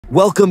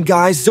Welcome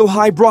guys,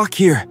 Zohaib Rock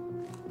here.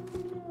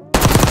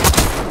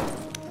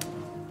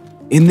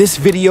 In this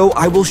video,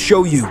 I will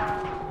show you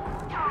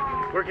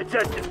We're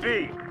contestant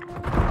B.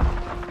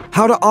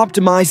 how to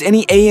optimize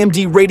any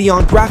AMD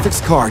Radeon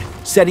graphics card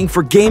setting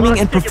for gaming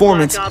and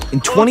performance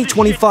in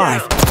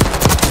 2025.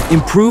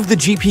 Improve the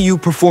GPU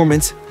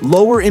performance,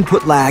 lower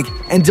input lag,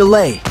 and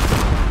delay.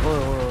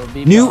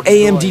 New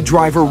AMD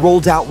driver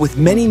rolled out with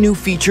many new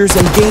features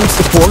and game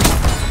support,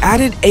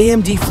 added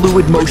AMD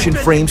Fluid Motion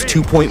Frames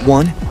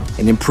 2.1,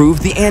 and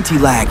improved the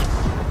anti-lag.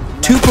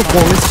 2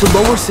 performance to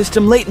lower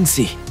system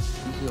latency.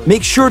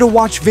 Make sure to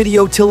watch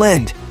video till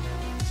end.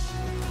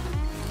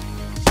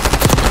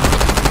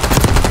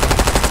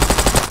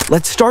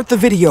 Let's start the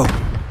video.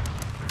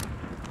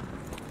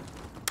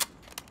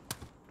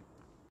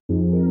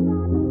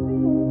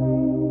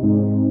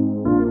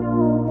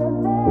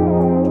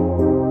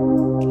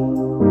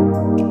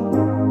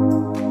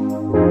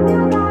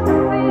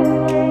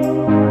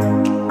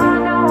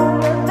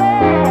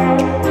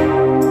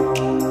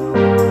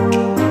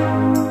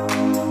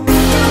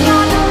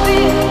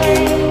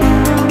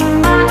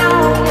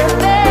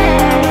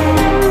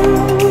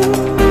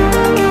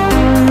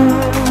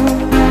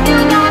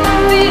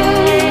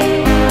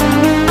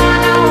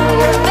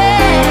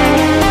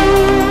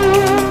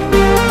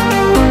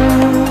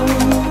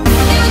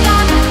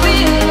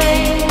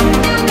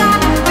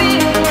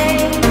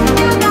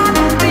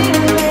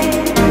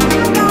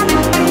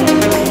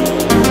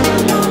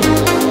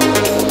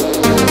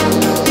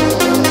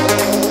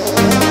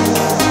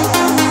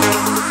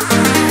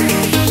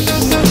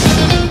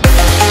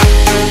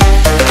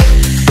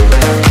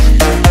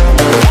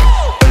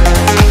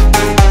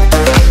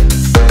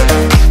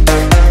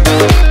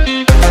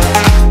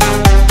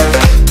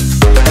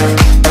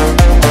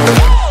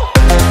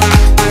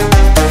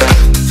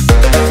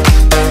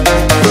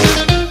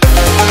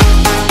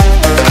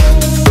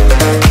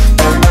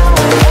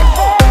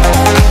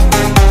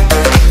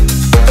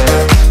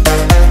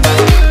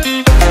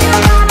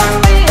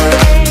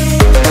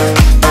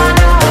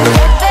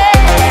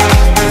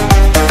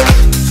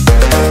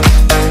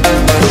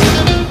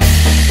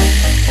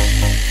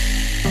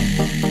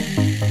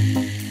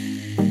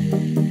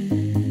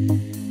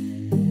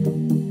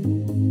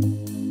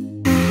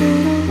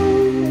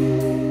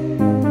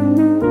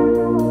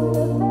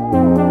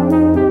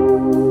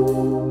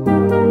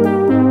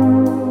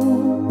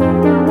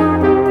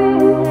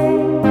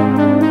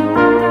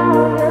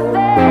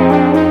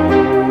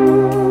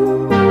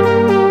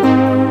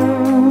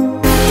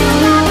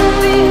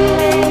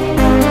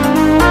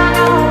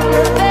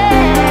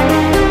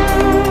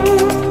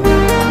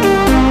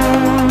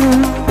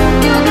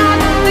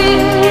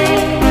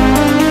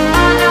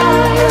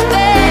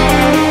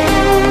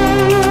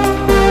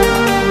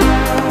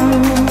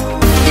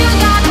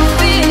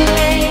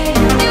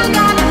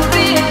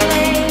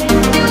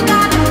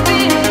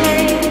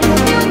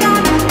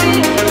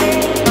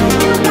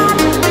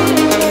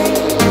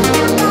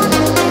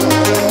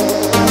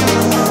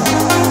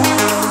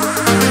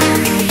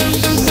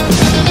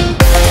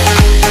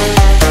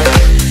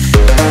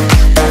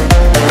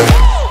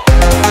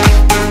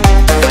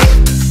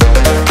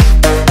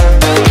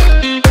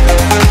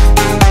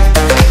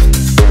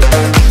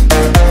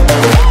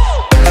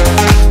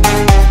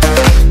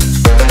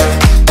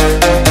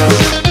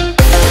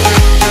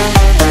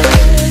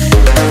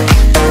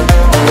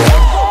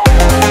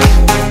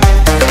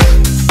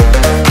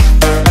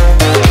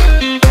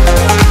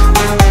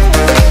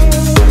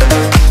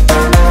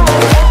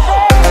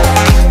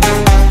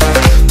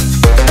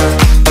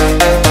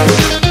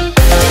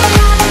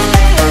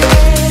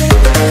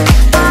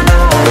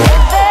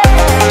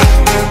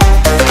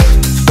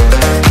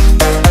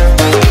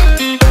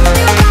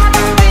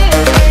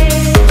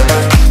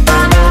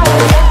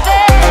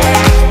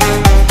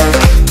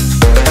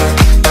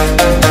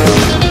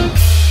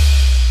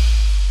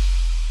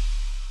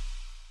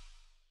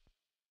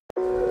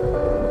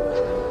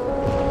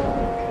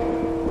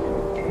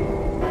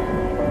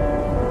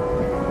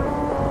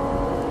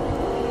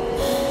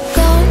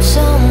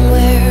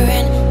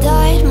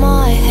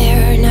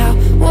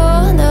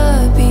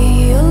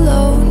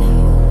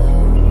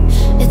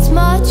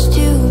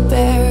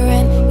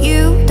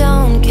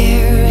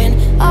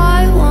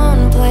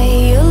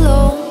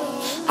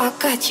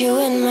 You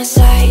in my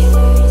sight,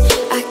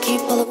 I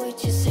keep all the way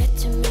to